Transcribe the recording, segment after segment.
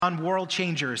On World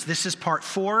Changers. This is part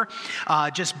 4.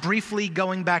 Just briefly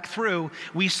going back through,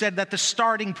 we said that the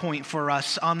starting point for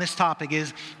us on this topic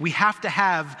is we have to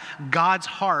have God's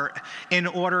heart in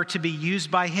order to be used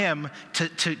by Him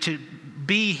to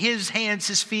be His hands,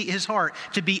 His feet, His heart,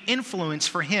 to be influence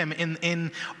for Him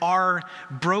in our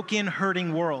broken,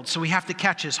 hurting world. So we have to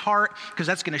catch His heart because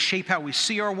that's going to shape how we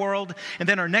see our world. And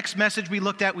then our next message we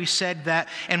looked at, we said that,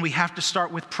 and we have to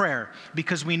start with prayer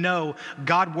because we know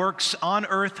God works on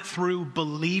earth through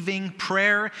believing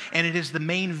prayer, and it is the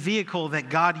main vehicle that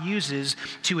God uses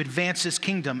to advance His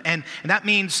kingdom. And that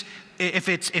means if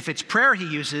it's prayer He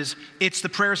uses, it's the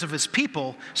prayers of His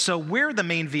people. So we're the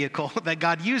main vehicle that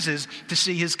God uses to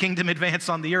see His kingdom advance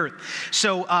on the earth.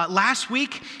 So last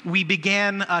week we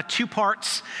began 2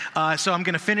 parts. So I'm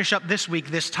going to finish up this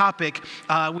week this topic.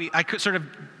 I could sort of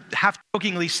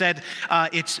half-jokingly said,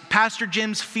 it's Pastor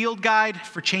Jim's field guide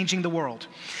for changing the world.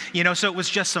 So it was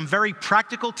just some very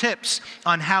practical tips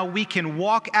on how we can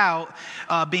walk out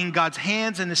being God's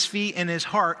hands and His feet and His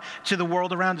heart to the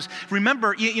world around us.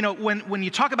 Remember, when you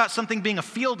talk about something being a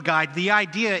field guide, the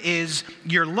idea is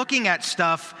you're looking at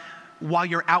stuff while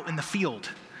you're out in the field,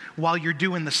 while you're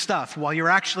doing the stuff, while you're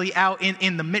actually out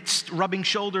in the midst, rubbing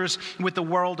shoulders with the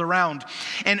world around.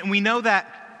 And we know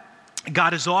that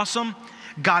God is awesome.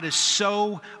 God is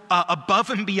so above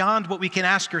and beyond what we can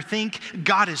ask or think.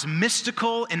 God is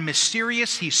mystical and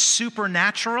mysterious. He's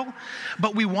supernatural.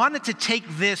 But we wanted to take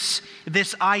this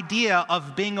idea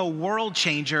of being a world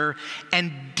changer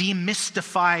and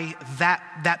demystify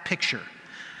that picture.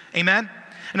 Amen?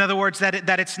 In other words,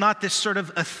 that it's not this sort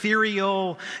of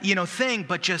ethereal, thing,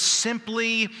 but just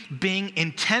simply being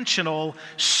intentional,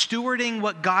 stewarding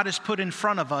what God has put in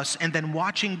front of us, and then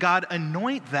watching God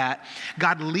anoint that,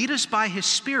 God lead us by His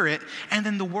Spirit, and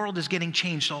then the world is getting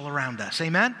changed all around us.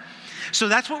 Amen? So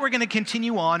that's what we're going to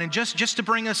continue on. And just to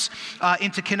bring us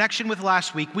into connection with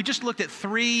last week, we just looked at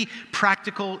 3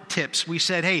 practical tips. We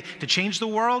said, hey, to change the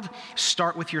world,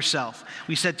 start with yourself.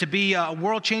 We said to be a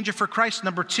world changer for Christ,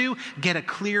 number 2, get a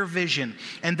clear vision.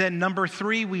 And then number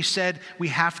 3, we said we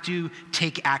have to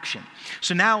take action.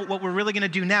 So now what we're really going to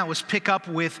do now is pick up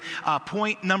with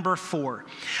point number 4.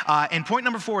 And point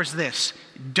number 4 is this: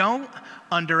 don't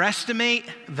underestimate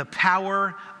the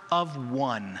power of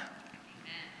one.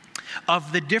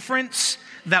 Of the difference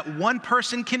that one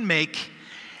person can make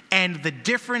and the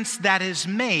difference that is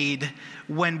made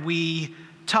when we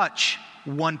touch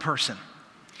one person.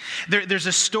 There's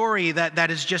a story that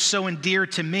is just so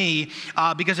endeared to me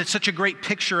because it's such a great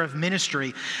picture of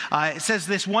ministry. It says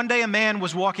this: one day a man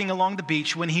was walking along the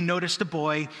beach when he noticed a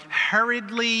boy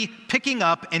hurriedly picking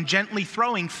up and gently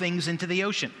throwing things into the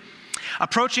ocean.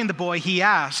 Approaching the boy, he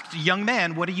asked, "Young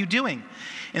man, what are you doing?"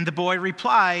 And the boy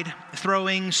replied,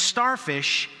 "Throwing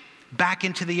starfish back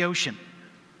into the ocean.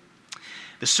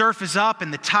 The surf is up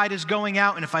and the tide is going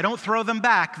out, and if I don't throw them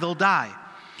back, they'll die."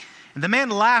 And the man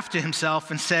laughed to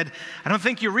himself and said, "I don't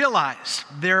think you realize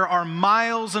there are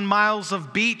miles and miles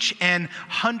of beach and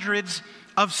hundreds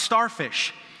of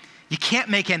starfish. You can't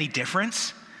make any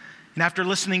difference." And after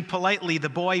listening politely, the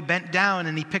boy bent down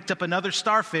and he picked up another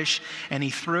starfish and he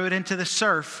threw it into the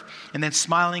surf. And then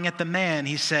smiling at the man,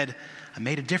 he said, "I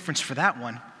made a difference for that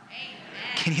one."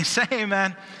 Amen. Can you say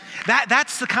amen?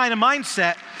 That's the kind of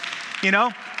mindset.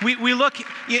 We look,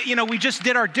 we just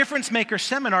did our Difference Maker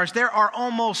seminars. There are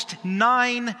almost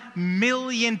 9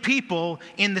 million people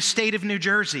in the state of New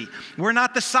Jersey. We're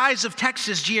not the size of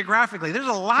Texas geographically. There's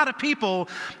a lot of people,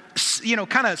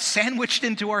 kind of sandwiched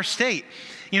into our state.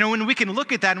 When we can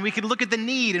look at that and we can look at the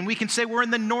need and we can say we're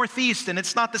in the Northeast and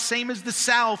it's not the same as the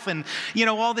South and,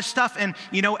 all this stuff. And,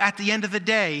 at the end of the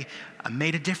day, I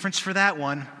made a difference for that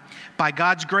one. By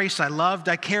God's grace, I loved,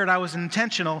 I cared, I was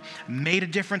intentional, made a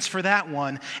difference for that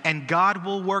one. And God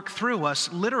will work through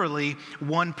us literally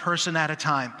one person at a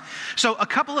time. So a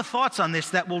couple of thoughts on this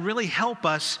that will really help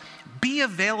us be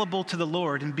available to the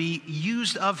Lord and be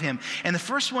used of Him. And the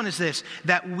first one is this: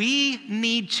 that we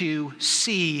need to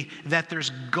see that there's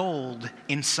gold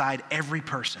inside every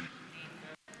person.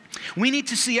 We need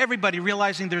to see everybody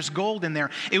realizing there's gold in there.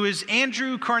 It was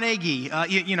Andrew Carnegie,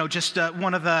 just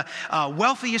one of the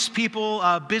wealthiest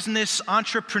people, business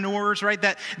entrepreneurs, right,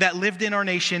 that lived in our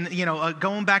nation,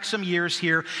 going back some years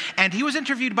here. And he was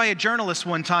interviewed by a journalist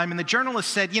one time, and the journalist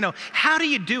said, "How do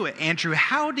you do it, Andrew?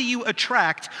 How do you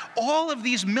attract all of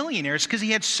these millionaires?" Because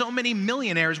he had so many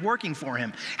millionaires working for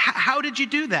him. How did you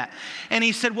do that? And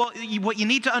he said, "Well, what you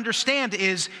need to understand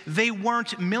is they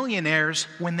weren't millionaires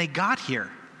when they got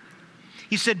here."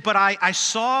 He said, but I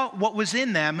saw what was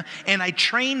in them, and I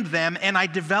trained them, and I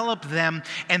developed them,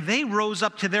 and they rose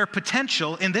up to their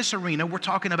potential in this arena. We're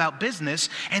talking about business,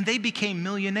 and they became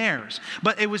millionaires.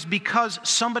 But it was because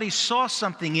somebody saw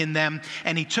something in them,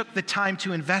 and he took the time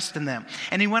to invest in them.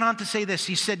 And he went on to say this.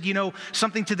 He said,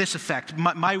 something to this effect,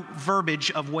 my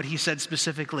verbiage of what he said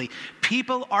specifically.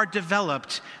 People are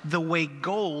developed the way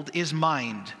gold is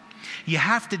mined. You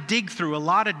have to dig through a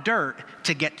lot of dirt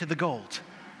to get to the gold.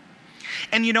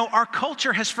 And our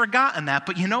culture has forgotten that,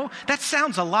 but that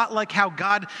sounds a lot like how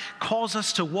God calls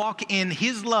us to walk in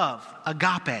his love,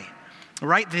 agape,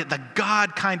 right? The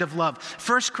God kind of love.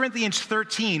 1 Corinthians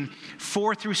 13,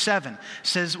 4-7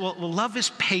 says, well, love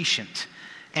is patient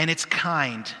and it's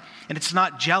kind. And it's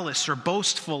not jealous or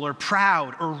boastful or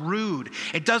proud or rude.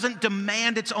 It doesn't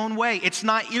demand its own way. It's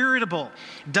not irritable.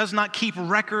 It does not keep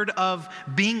record of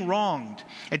being wronged.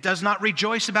 It does not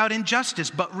rejoice about injustice,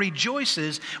 but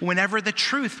rejoices whenever the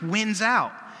truth wins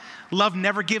out. Love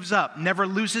never gives up, never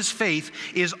loses faith,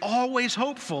 is always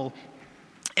hopeful,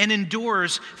 and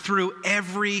endures through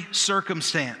every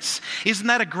circumstance. Isn't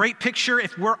that a great picture?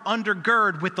 If we're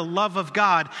undergirded with the love of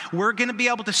God, we're going to be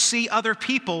able to see other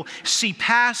people, see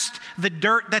past the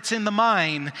dirt that's in the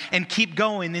mine, and keep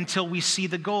going until we see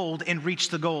the gold and reach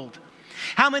the gold.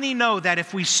 How many know that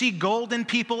if we see gold in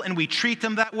people and we treat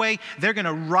them that way, they're going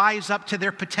to rise up to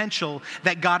their potential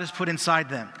that God has put inside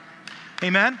them?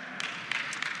 Amen?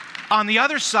 On the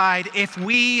other side, if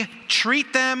we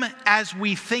treat them as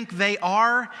we think they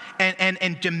are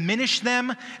and diminish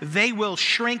them, they will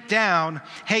shrink down.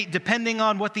 Hey, depending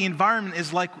on what the environment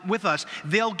is like with us,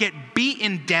 they'll get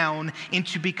beaten down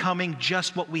into becoming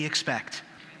just what we expect,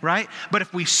 right? But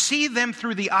if we see them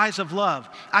through the eyes of love,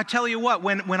 I tell you what,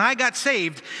 when I got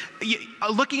saved,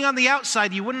 looking on the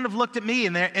outside, you wouldn't have looked at me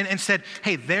and said,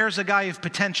 hey, there's a guy of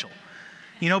potential.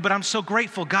 But I'm so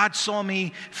grateful God saw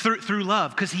me through love,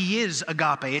 because he is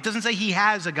agape. It doesn't say he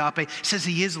has agape, it says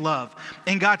he is love.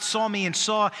 And God saw me and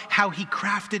saw how he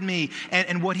crafted me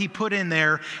and what he put in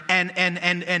there.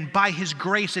 And by his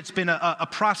grace, it's been a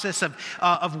process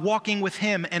of walking with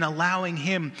him and allowing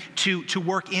him to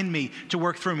work in me, to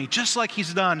work through me, just like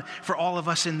he's done for all of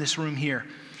us in this room here.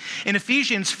 In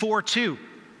Ephesians 4:2,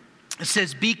 it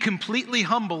says, be completely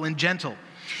humble and gentle.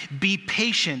 Be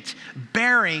patient,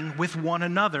 bearing with one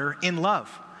another in love.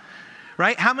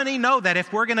 Right? How many know that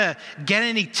if we're going to get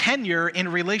any tenure in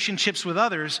relationships with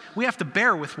others, we have to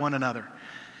bear with one another?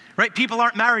 Right? People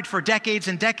aren't married for decades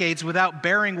and decades without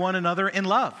bearing one another in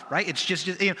love, right? It's just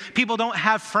people don't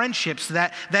have friendships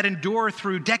that endure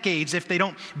through decades if they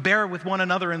don't bear with one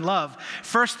another in love.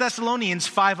 1 Thessalonians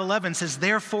 5:11 says,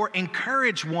 therefore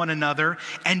encourage one another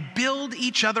and build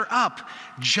each other up,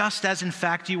 just as in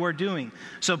fact you are doing.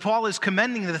 So Paul is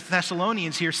commending the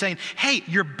Thessalonians here, saying, hey,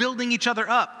 you're building each other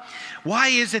up. Why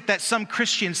is it that some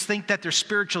Christians think that their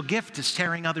spiritual gift is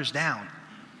tearing others down?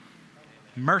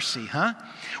 Mercy, huh?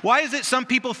 Why is it some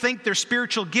people think their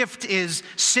spiritual gift is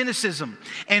cynicism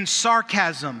and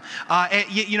sarcasm,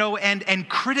 and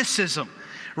criticism,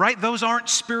 right? Those aren't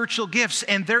spiritual gifts,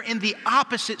 and they're in the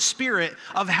opposite spirit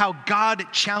of how God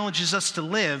challenges us to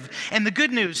live. And the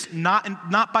good news,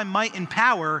 not by might and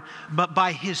power, but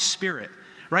by his Spirit.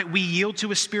 Right? We yield to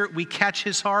his Spirit, we catch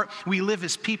his heart, we live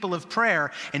as people of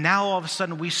prayer, and now all of a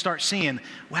sudden we start seeing,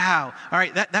 wow, all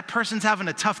right, that person's having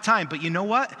a tough time, but you know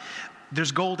what?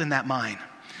 There's gold in that mine.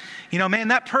 Man,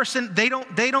 that person, they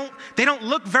don't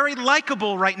look very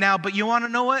likable right now, but you want to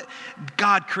know what?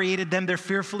 God created them. They're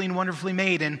fearfully and wonderfully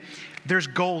made, and there's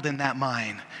gold in that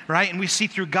mine, right? And we see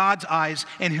through God's eyes,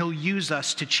 and he'll use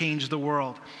us to change the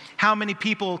world. How many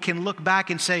people can look back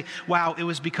and say, wow, it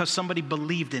was because somebody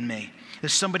believed in me. That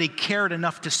somebody cared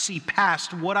enough to see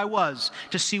past what I was,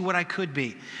 to see what I could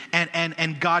be.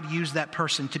 And God used that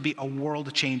person to be a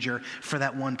world changer for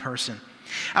that one person.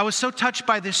 I was so touched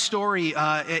by this story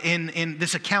in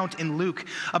this account in Luke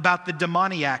about the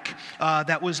demoniac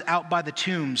that was out by the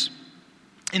tombs.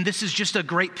 And this is just a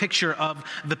great picture of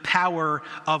the power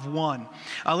of one.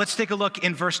 Let's take a look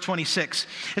in verse 26.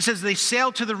 It says, they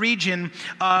sailed to the region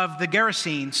of the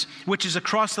Gerasenes, which is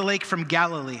across the lake from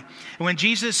Galilee. And when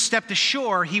Jesus stepped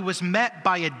ashore, he was met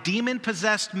by a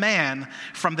demon-possessed man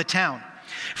from the town.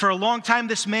 For a long time,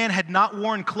 this man had not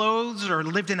worn clothes or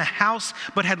lived in a house,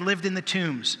 but had lived in the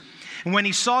tombs. And when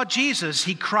he saw Jesus,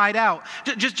 he cried out.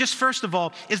 Just first of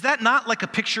all, is that not like a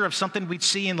picture of something we'd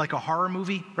see in like a horror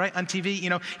movie, right, on TV?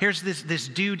 Here's this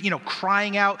dude,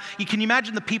 crying out. Can you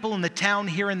imagine the people in the town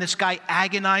hearing this guy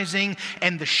agonizing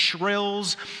and the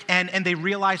shrills, and they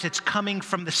realize it's coming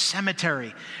from the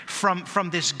cemetery, from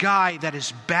this guy that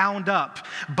is bound up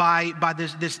by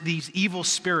these evil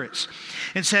spirits.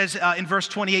 It says in verse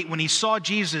 28, when he saw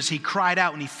Jesus, he cried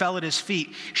out and he fell at his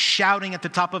feet, shouting at the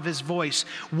top of his voice,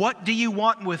 "What do you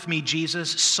want with me,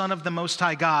 Jesus, Son of the Most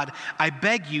High God? I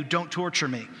beg you, don't torture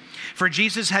me." For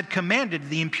Jesus had commanded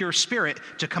the impure spirit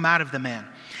to come out of the man.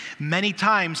 Many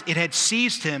times it had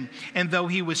seized him, and though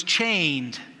he was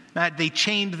chained, they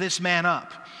chained this man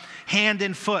up, hand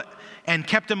and foot, and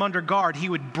kept him under guard. He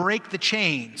would break the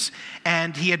chains,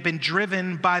 and he had been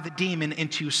driven by the demon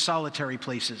into solitary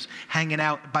places, hanging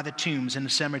out by the tombs in the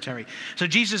cemetery. So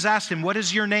Jesus asked him, "What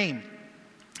is your name?"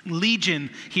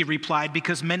 "Legion," he replied,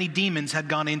 because many demons had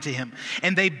gone into him.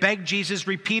 And they begged Jesus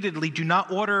repeatedly, "Do not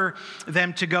order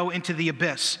them to go into the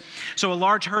abyss." So a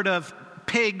large herd of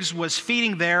pigs was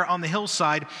feeding there on the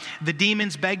hillside. The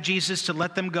demons begged Jesus to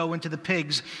let them go into the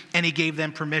pigs, and he gave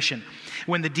them permission.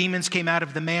 When the demons came out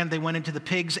of the man, they went into the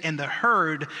pigs, and the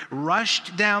herd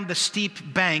rushed down the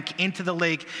steep bank into the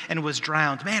lake and was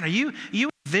drowned. Man, are you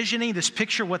envisioning this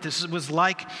picture, what this was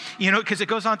like? Because it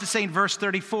goes on to say in verse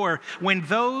 34, when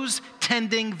those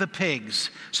tending the pigs.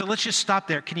 So let's just stop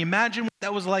there. Can you imagine what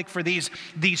that was like for these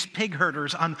pig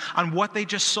herders on what they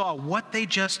just saw, what they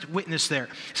just witnessed there?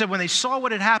 So when they saw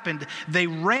what had happened, they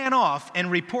ran off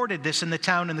and reported this in the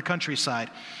town and the countryside.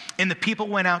 And the people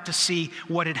went out to see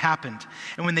what had happened.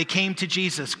 And when they came to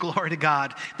Jesus, glory to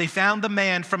God, they found the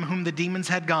man from whom the demons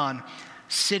had gone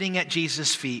sitting at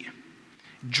Jesus' feet,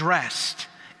 dressed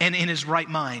and in his right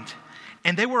mind.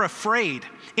 And they were afraid.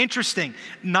 Interesting,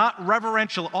 not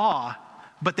reverential awe,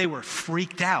 but they were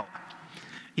freaked out.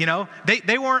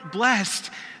 They weren't blessed.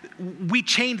 We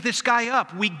chained this guy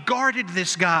up. We guarded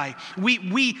this guy.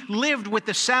 We lived with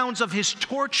the sounds of his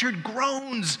tortured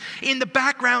groans in the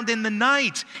background in the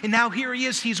night. And now here he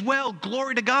is. He's well.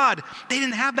 Glory to God. They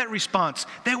didn't have that response.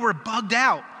 They were bugged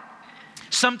out.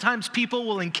 Sometimes people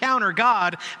will encounter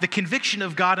God, the conviction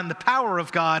of God and the power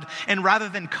of God, and rather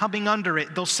than coming under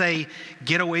it, they'll say,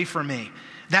 "Get away from me."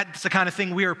 That's the kind of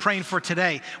thing we are praying for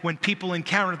today. When people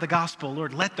encounter the gospel,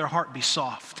 Lord, let their heart be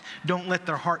soft. Don't let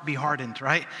their heart be hardened,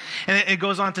 right? And it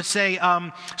goes on to say,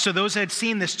 so those who had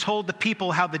seen this told the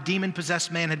people how the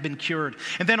demon-possessed man had been cured.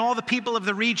 And then all the people of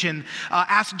the region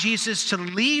asked Jesus to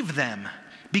leave them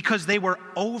because they were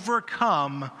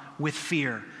overcome with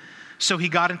fear. So he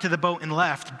got into the boat and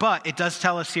left. But it does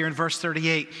tell us here in verse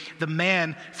 38, the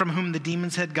man from whom the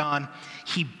demons had gone,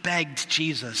 he begged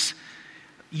Jesus,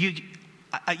 you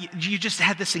just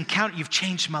had this encounter. You've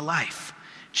changed my life.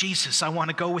 Jesus, I want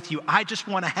to go with you. I just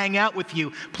want to hang out with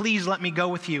you. Please let me go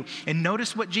with you. And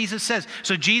notice what Jesus says.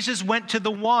 So Jesus went to the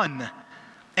one,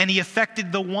 and he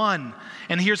affected the one.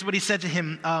 And here's what he said to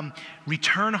him,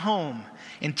 return home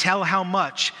and tell how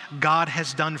much God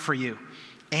has done for you.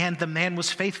 And the man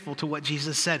was faithful to what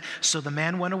Jesus said. So the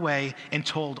man went away and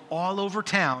told all over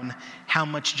town how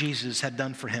much Jesus had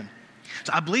done for him.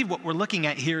 So I believe what we're looking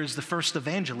at here is the first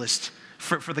evangelist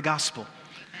for the gospel,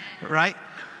 right?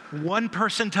 One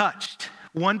person touched,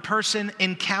 one person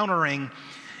encountering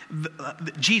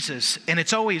Jesus, and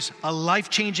it's always a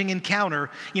life-changing encounter.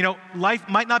 Life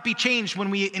might not be changed when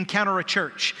we encounter a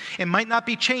church. It might not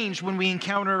be changed when we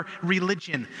encounter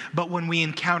religion, but when we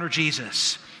encounter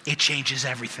Jesus, it changes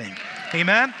everything.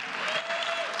 Amen?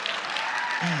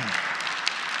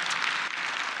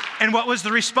 And what was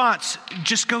the response?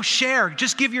 Just go share.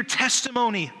 Just give your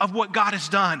testimony of what God has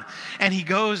done. And he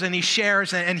goes and he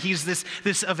shares, and he's this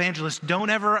evangelist. Don't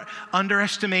ever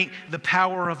underestimate the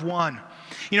power of one.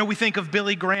 We think of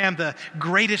Billy Graham, the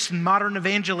greatest modern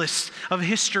evangelist of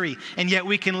history, and yet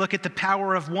we can look at the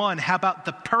power of one. How about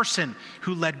the person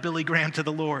who led Billy Graham to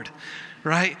the Lord,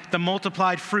 right? The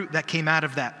multiplied fruit that came out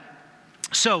of that.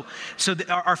 So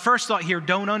our first thought here,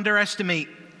 don't underestimate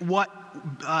what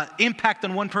impact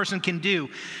on one person can do.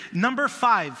 Number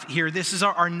 5 here, this is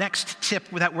our next tip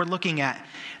that we're looking at.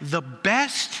 The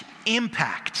best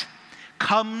impact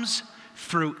comes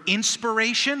through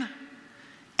inspiration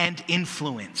and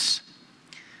influence.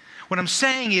 What I'm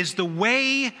saying is the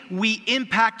way we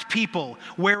impact people,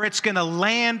 where it's going to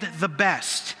land the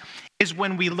best, is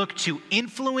when we look to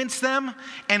influence them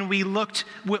and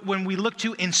when we look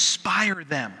to inspire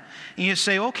them. And you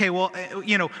say, okay, well,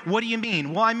 what do you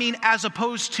mean? Well, I mean, as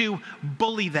opposed to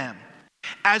bully them,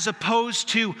 as opposed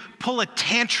to pull a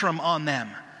tantrum on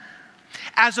them,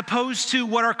 as opposed to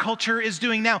what our culture is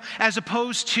doing now, as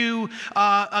opposed to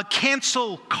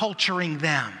cancel culturing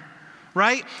them,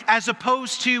 right? As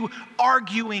opposed to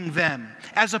arguing them,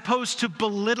 as opposed to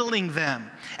belittling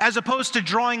them, as opposed to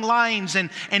drawing lines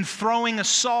and throwing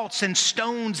assaults and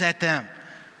stones at them.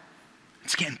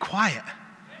 It's getting quiet.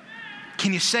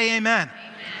 Can you say amen?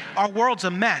 Our world's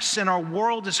a mess and our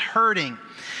world is hurting.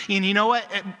 And you know what?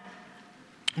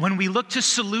 When we look to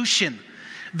solution,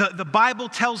 the Bible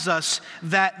tells us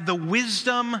that the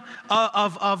wisdom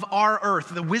of our earth,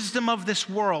 the wisdom of this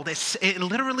world, it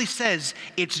literally says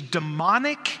it's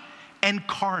demonic and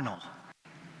carnal.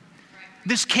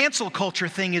 This cancel culture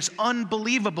thing is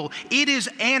unbelievable. It is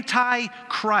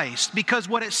anti-Christ because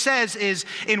what it says is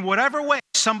in whatever way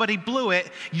somebody blew it,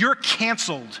 you're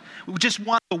canceled. We just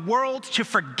want the world to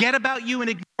forget about you and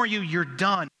ignore you, you're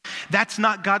done. That's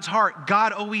not God's heart.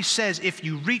 God always says, if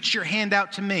you reach your hand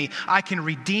out to me, I can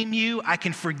redeem you, I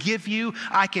can forgive you,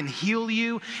 I can heal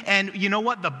you. And you know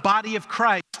what? The body of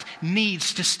Christ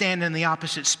needs to stand in the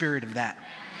opposite spirit of that.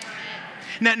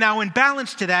 Now, in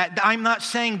balance to that, I'm not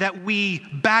saying that we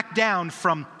back down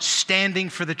from standing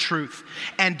for the truth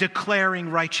and declaring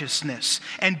righteousness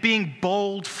and being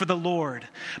bold for the Lord.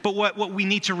 But what we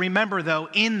need to remember, though,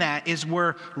 in that is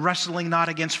we're wrestling not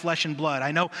against flesh and blood.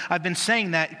 I know I've been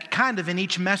saying that kind of in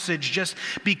each message just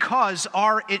because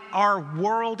our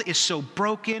world is so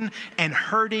broken and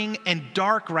hurting and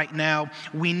dark right now.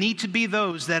 We need to be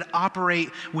those that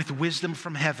operate with wisdom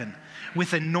from heaven,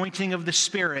 with anointing of the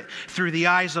Spirit through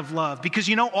the eyes of love. Because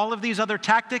you know, all of these other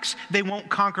tactics, they won't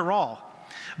conquer all.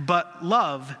 But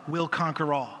love will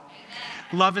conquer all.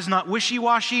 Love is not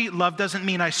wishy-washy. Love doesn't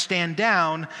mean I stand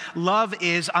down. Love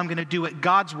is I'm going to do it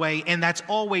God's way, and that's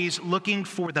always looking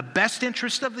for the best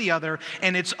interest of the other,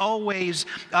 and it's always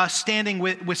standing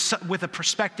with a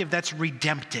perspective that's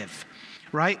redemptive.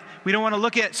 Right? We don't want to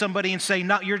look at somebody and say,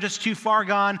 no, you're just too far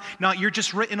gone. No, you're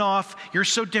just written off. You're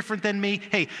so different than me.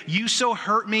 Hey, you so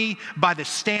hurt me by the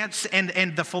stance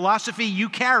and the philosophy you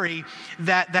carry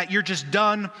that you're just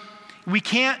done. We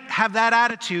can't have that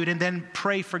attitude and then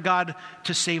pray for God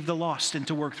to save the lost and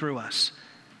to work through us.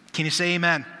 Can you say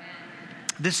amen?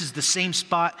 This is the same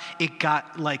spot it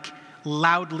got like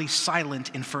loudly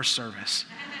silent in first service.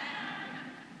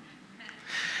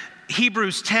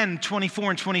 Hebrews 10,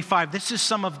 24 and 25. This is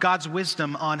some of God's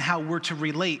wisdom on how we're to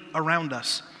relate around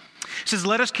us. It says,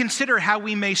 let us consider how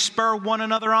we may spur one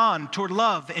another on toward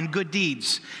love and good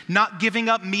deeds, not giving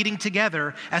up meeting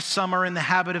together as some are in the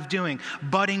habit of doing,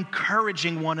 but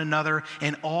encouraging one another,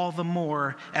 and all the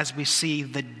more as we see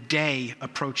the day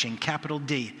approaching, capital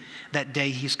D, that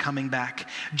day he's coming back.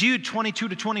 Jude 22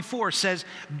 to 24 says,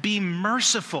 be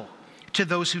merciful to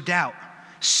those who doubt.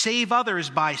 Save others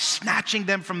by snatching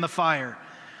them from the fire.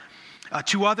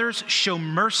 To others, show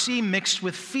mercy mixed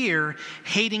with fear,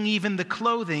 hating even the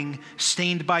clothing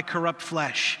stained by corrupt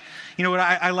flesh. You know what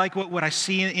I like what I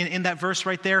see in that verse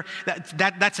right there?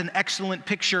 That's an excellent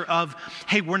picture of,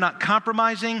 hey, we're not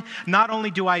compromising. Not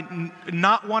only do I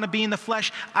not want to be in the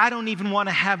flesh, I don't even want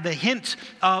to have the hint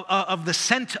of the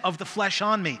scent of the flesh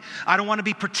on me. I don't want to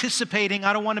be participating.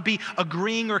 I don't want to be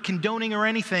agreeing or condoning or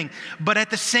anything. But at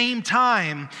the same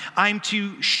time, I'm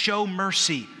to show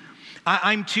mercy.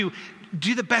 I'm to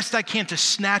do the best I can to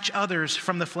snatch others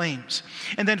from the flames.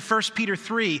 And then 1 Peter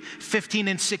 3, 15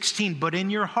 and 16, but in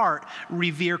your heart,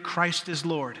 revere Christ as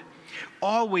Lord.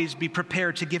 Always be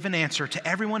prepared to give an answer to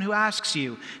everyone who asks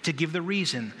you to give the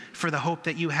reason for the hope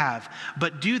that you have.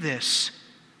 But do this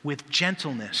with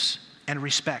gentleness and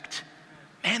respect.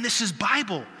 Man, this is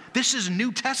Bible. This is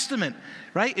New Testament,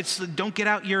 right? It's don't get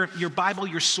out your Bible,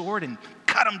 your sword, and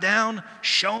cut them down,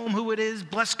 show them who it is,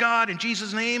 bless God in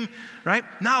Jesus' name, right?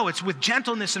 No, it's with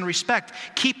gentleness and respect,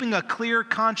 keeping a clear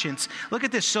conscience. Look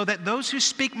at this, so that those who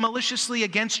speak maliciously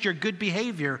against your good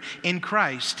behavior in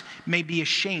Christ may be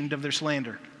ashamed of their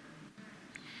slander.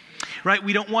 Right?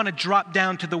 We don't want to drop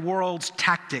down to the world's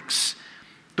tactics,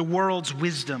 the world's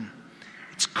wisdom.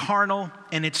 It's carnal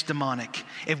and it's demonic.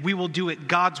 If we will do it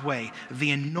God's way,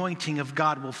 the anointing of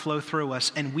God will flow through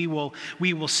us, and we will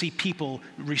see people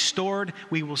restored.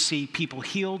 We will see people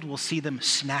healed. We'll see them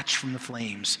snatched from the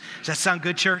flames. Does that sound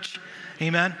good, church?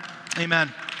 Amen?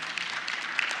 Amen.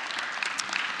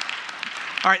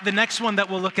 All right, the next one that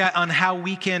we'll look at on how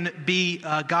we can be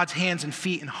God's hands and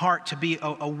feet and heart to be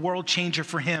a world changer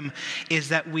for him is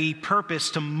that we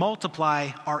purpose to multiply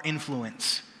our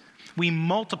influence. We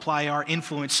multiply our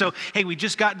influence. So, hey, we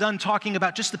just got done talking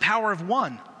about just the power of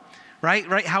one,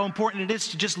 right? How important it is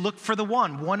to just look for the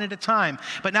one at a time.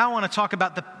 But now I want to talk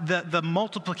about the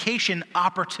multiplication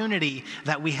opportunity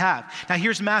that we have. Now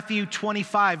here's Matthew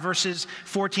 25, verses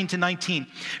 14 to 19.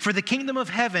 For the kingdom of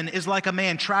heaven is like a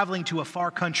man traveling to a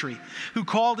far country, who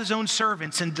called his own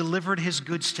servants and delivered his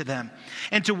goods to them.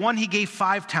 And to one he gave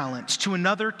 5 talents, to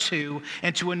another 2,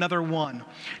 and to another 1,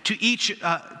 to each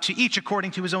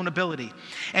according to his own ability.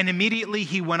 And immediately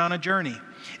he went on a journey.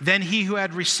 Then he who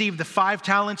had received the 5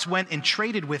 talents went and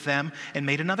traded with them and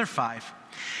made another 5.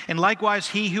 And likewise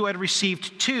he who had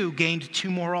received 2 gained 2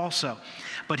 more also.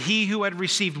 But he who had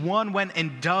received 1 went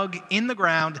and dug in the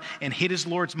ground and hid his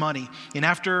Lord's money. And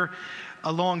after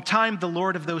a long time, the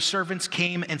Lord of those servants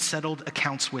came and settled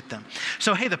accounts with them.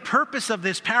 So, hey, the purpose of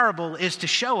this parable is to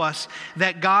show us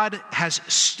that God has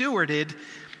stewarded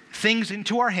things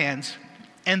into our hands,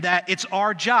 and that it's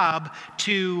our job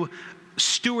to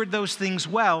steward those things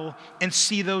well and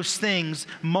see those things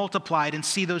multiplied and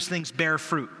see those things bear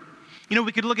fruit. You know,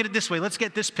 we could look at it this way. Let's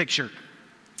get this picture.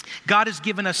 God has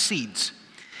given us seeds,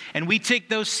 and we take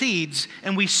those seeds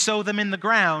and we sow them in the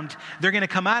ground. They're going to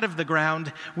come out of the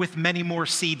ground with many more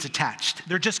seeds attached.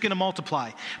 They're just going to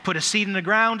multiply. Put a seed in the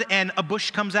ground and a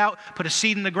bush comes out. Put a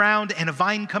seed in the ground and a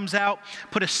vine comes out.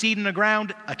 Put a seed in the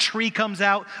ground, a tree comes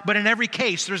out. But in every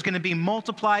case, there's going to be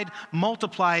multiplied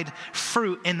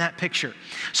fruit in that picture.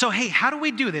 So, hey, how do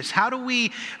we do this? How do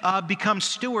we become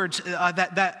stewards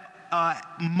that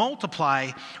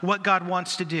multiply what God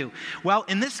wants to do? Well,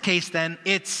 in this case, then,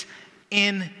 it's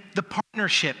in the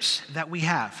partnerships that we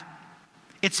have.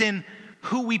 It's in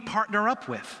who we partner up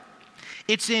with.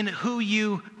 It's in who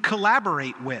you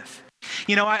collaborate with.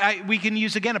 You know, we can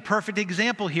use, again, a perfect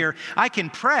example here. I can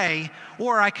pray,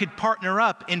 or I could partner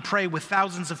up and pray with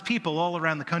thousands of people all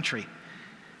around the country.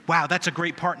 Wow, that's a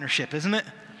great partnership, isn't it?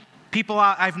 People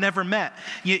I've never met.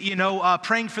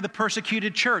 Praying for the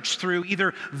persecuted church through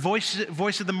either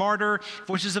Voices of the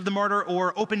Martyr,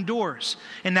 or Open Doors.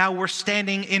 And now we're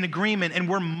standing in agreement and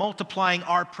we're multiplying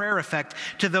our prayer effect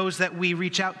to those that we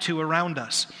reach out to around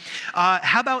us.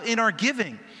 How about in our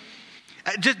giving?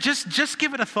 Just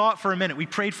give it a thought for a minute. We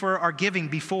prayed for our giving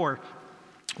before.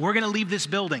 We're going to leave this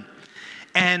building,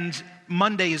 and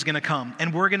Monday is going to come,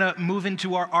 and we're going to move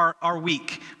into our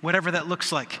week, whatever that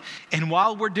looks like. And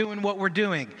while we're doing what we're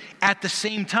doing, at the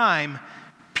same time,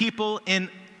 people in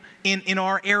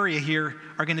our area here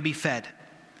are going to be fed.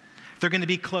 They're going to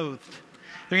be clothed.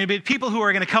 They're going to be people who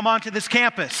are going to come onto this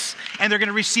campus, and they're going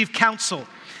to receive counsel.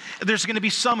 There's going to be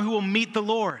some who will meet the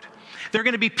Lord. There are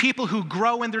going to be people who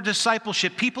grow in their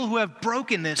discipleship, people who have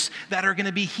brokenness that are going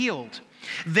to be healed.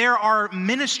 There are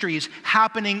ministries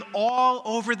happening all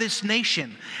over this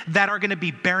nation that are going to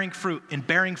be bearing fruit and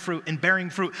bearing fruit and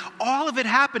bearing fruit. All of it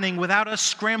happening without us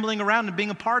scrambling around and being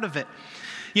a part of it.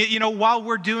 You know, while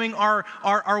we're doing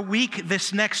our week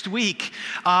this next week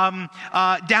down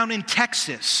in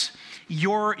Texas,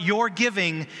 your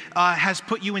giving has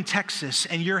put you in Texas,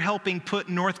 and you're helping put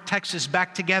North Texas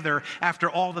back together after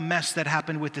all the mess that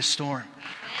happened with this storm.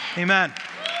 Amen.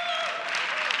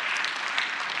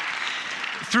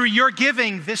 Through your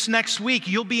giving this next week,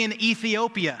 you'll be in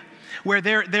Ethiopia, where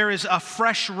there is a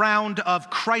fresh round of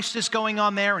crisis going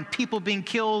on there, and people being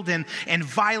killed, and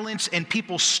violence, and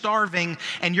people starving.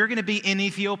 And you're going to be in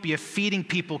Ethiopia feeding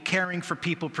people, caring for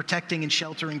people, protecting and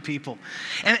sheltering people.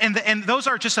 And those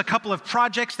are just a couple of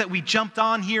projects that we jumped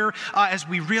on here as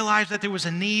we realized that there was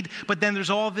a need. But then there's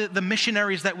all the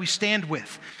missionaries that we stand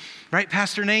with. Right,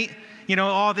 Pastor Nate? You know,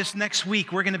 all this next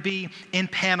week, we're going to be in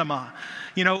Panama.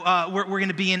 You know, we're going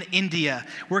to be in India.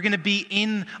 We're going to be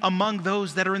in among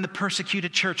those that are in the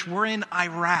persecuted church. We're in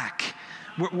Iraq.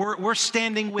 We're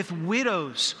standing with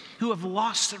widows who have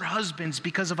lost their husbands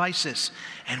because of ISIS.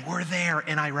 And we're there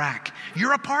in Iraq.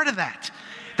 You're a part of that.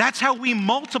 That's how we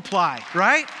multiply,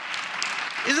 right?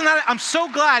 Isn't that? I'm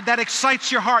so glad that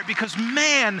excites your heart, because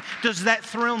man, does that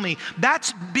thrill me.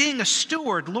 That's being a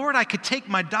steward. Lord, I could take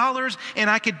my dollars and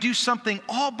I could do something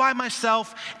all by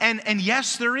myself. And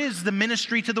yes, there is the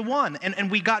ministry to the one. And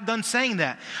we got done saying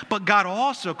that. But God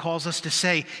also calls us to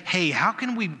say, hey, how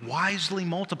can we wisely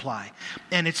multiply?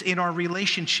 And it's in our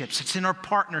relationships. It's in our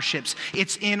partnerships.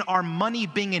 It's in our money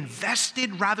being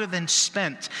invested rather than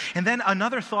spent. And then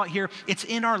another thought here, it's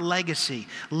in our legacy.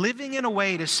 Living in a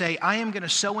way to say, I am going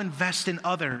to so invest in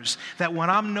others that when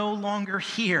I'm no longer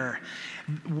here,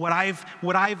 what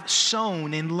I've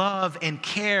sown in love and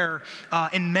care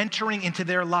and mentoring into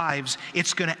their lives,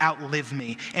 it's going to outlive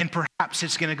me, and perhaps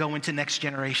it's going to go into next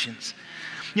generations.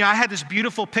 You know, I had this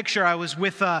beautiful picture. I was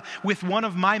with one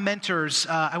of my mentors,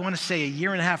 I want to say 1.5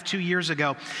 years, 2 years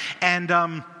ago,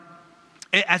 and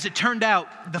As it turned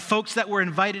out, the folks that were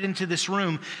invited into this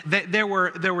room, there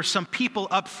were some people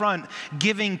up front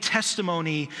giving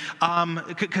testimony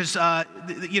because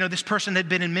this person had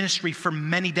been in ministry for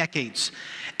many decades.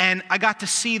 And I got to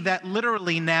see that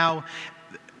literally now,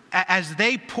 as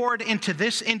they poured into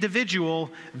this individual,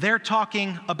 they're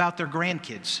talking about their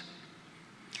grandkids.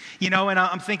 And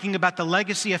I'm thinking about the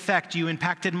legacy effect. You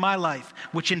impacted my life,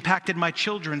 which impacted my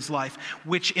children's life,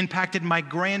 which impacted my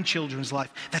grandchildren's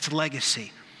life. That's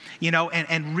legacy.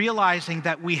 And realizing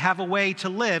that we have a way to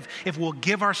live if we'll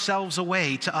give ourselves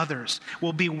away to others.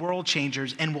 We'll be world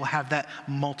changers and we'll have that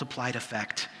multiplied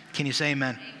effect. Can you say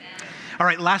amen? Amen. All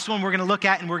right, last one we're going to look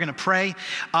at and we're going to pray.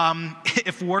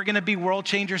 If we're going to be world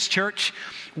changers, church,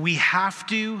 we have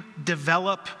to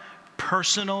develop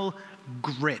personal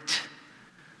grit.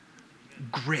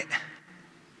 Grit.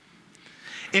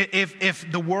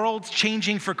 If the world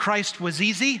changing for Christ was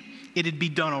easy, it'd be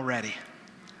done already,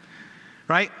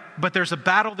 right? But there's a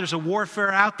battle, there's a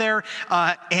warfare out there,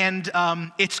 and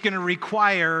it's going to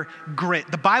require grit.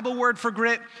 The Bible word for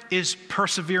grit is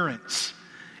perseverance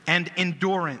and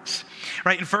endurance,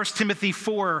 right? In 1 Timothy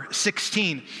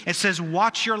 4:16, it says,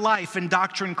 watch your life and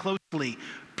doctrine closely.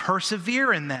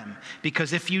 Persevere in them,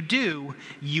 because if you do,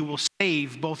 you will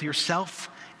save both yourself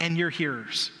and your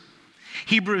hearers.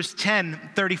 Hebrews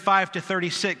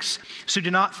 10:35-36. So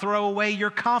do not throw away your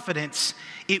confidence.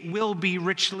 It will be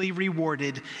richly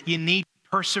rewarded. You need to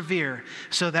persevere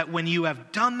so that when you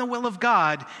have done the will of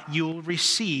God, you will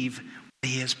receive what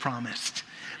He has promised.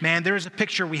 Man, there is a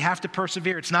picture. We have to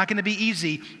persevere. It's not going to be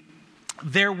easy.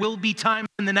 There will be times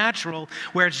in the natural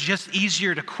where it's just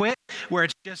easier to quit, where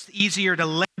it's just easier to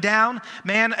lay down.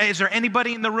 Man, is there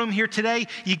anybody in the room here today?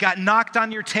 You got knocked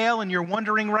on your tail and you're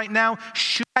wondering right now,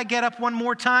 should I get up one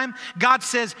more time? God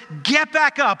says, get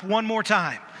back up one more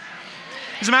time.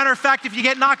 As a matter of fact, if you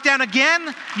get knocked down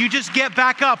again, you just get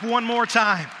back up one more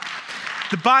time.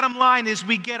 The bottom line is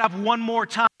we get up one more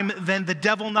time, then the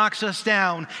devil knocks us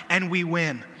down and we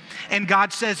win. And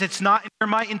God says, it's not in your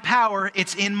might and power,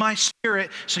 it's in my spirit.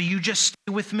 So you just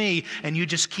stay with me and you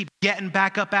just keep getting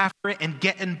back up after it and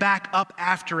getting back up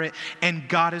after it. And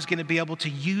God is going to be able to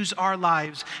use our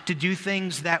lives to do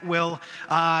things that will,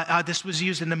 this was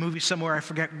used in the movie somewhere, I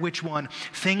forget which one,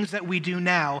 things that we do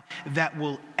now that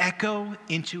will echo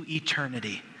into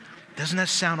eternity. Doesn't that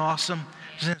sound awesome?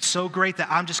 Isn't it so great that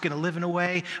I'm just going to live in a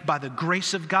way by the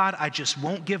grace of God? I just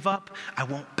won't give up. I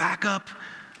won't back up.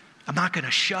 I'm not going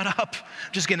to shut up.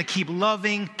 I'm just going to keep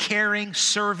loving, caring,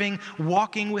 serving,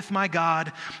 walking with my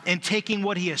God, and taking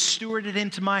what He has stewarded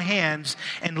into my hands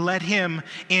and let Him,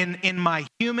 in my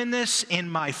humanness, in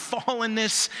my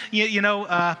fallenness,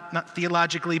 not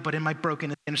theologically, but in my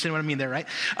brokenness. You understand what I mean there, right?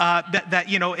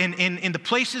 In the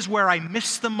places where I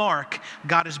miss the mark,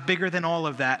 God is bigger than all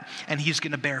of that, and He's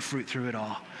going to bear fruit through it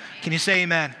all. Can you say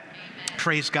amen?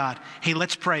 Praise God. Hey,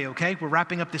 let's pray, okay? We're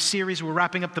wrapping up this series. We're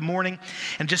wrapping up the morning.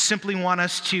 And just simply want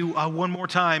us to, one more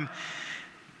time,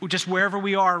 just wherever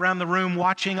we are around the room,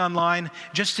 watching online,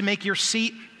 just to make your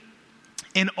seat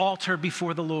an altar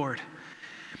before the Lord.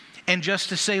 And just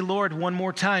to say, Lord, one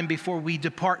more time before we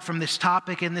depart from this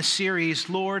topic in this series,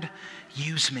 Lord,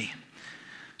 use me.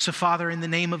 So, Father, in the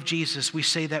name of Jesus, we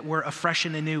say that we're afresh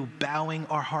and anew, bowing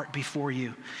our heart before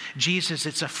you. Jesus,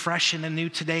 it's afresh and anew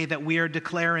today that we are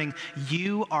declaring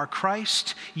you are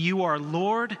Christ, you are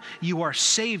Lord, you are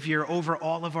Savior over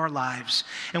all of our lives.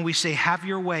 And we say, have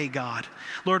your way, God.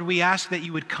 Lord, we ask that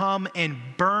you would come and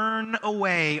burn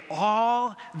away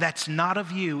all that's not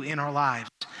of you in our lives.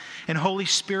 And Holy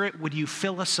Spirit, would you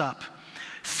fill us up?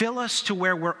 Fill us to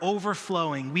where we're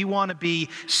overflowing. We want to be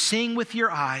seeing with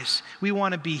your eyes. We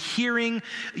want to be hearing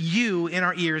you in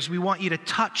our ears. We want you to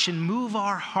touch and move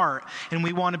our heart, and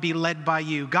we want to be led by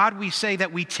you. God, we say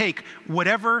that we take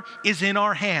whatever is in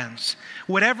our hands,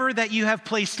 whatever that you have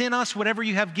placed in us, whatever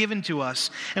you have given to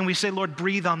us, and we say, Lord,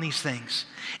 breathe on these things.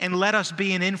 And let us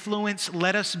be an influence.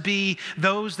 Let us be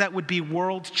those that would be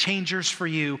world changers for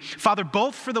you. Father,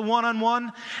 both for the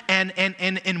one-on-one and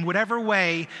in whatever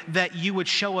way that you would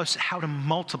show us how to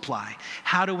multiply,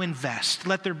 how to invest.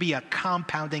 Let there be a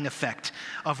compounding effect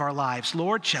of our lives.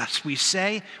 Lord, just we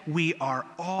say we are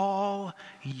all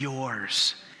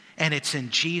yours. And it's in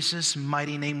Jesus'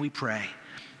 mighty name we pray.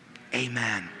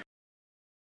 Amen.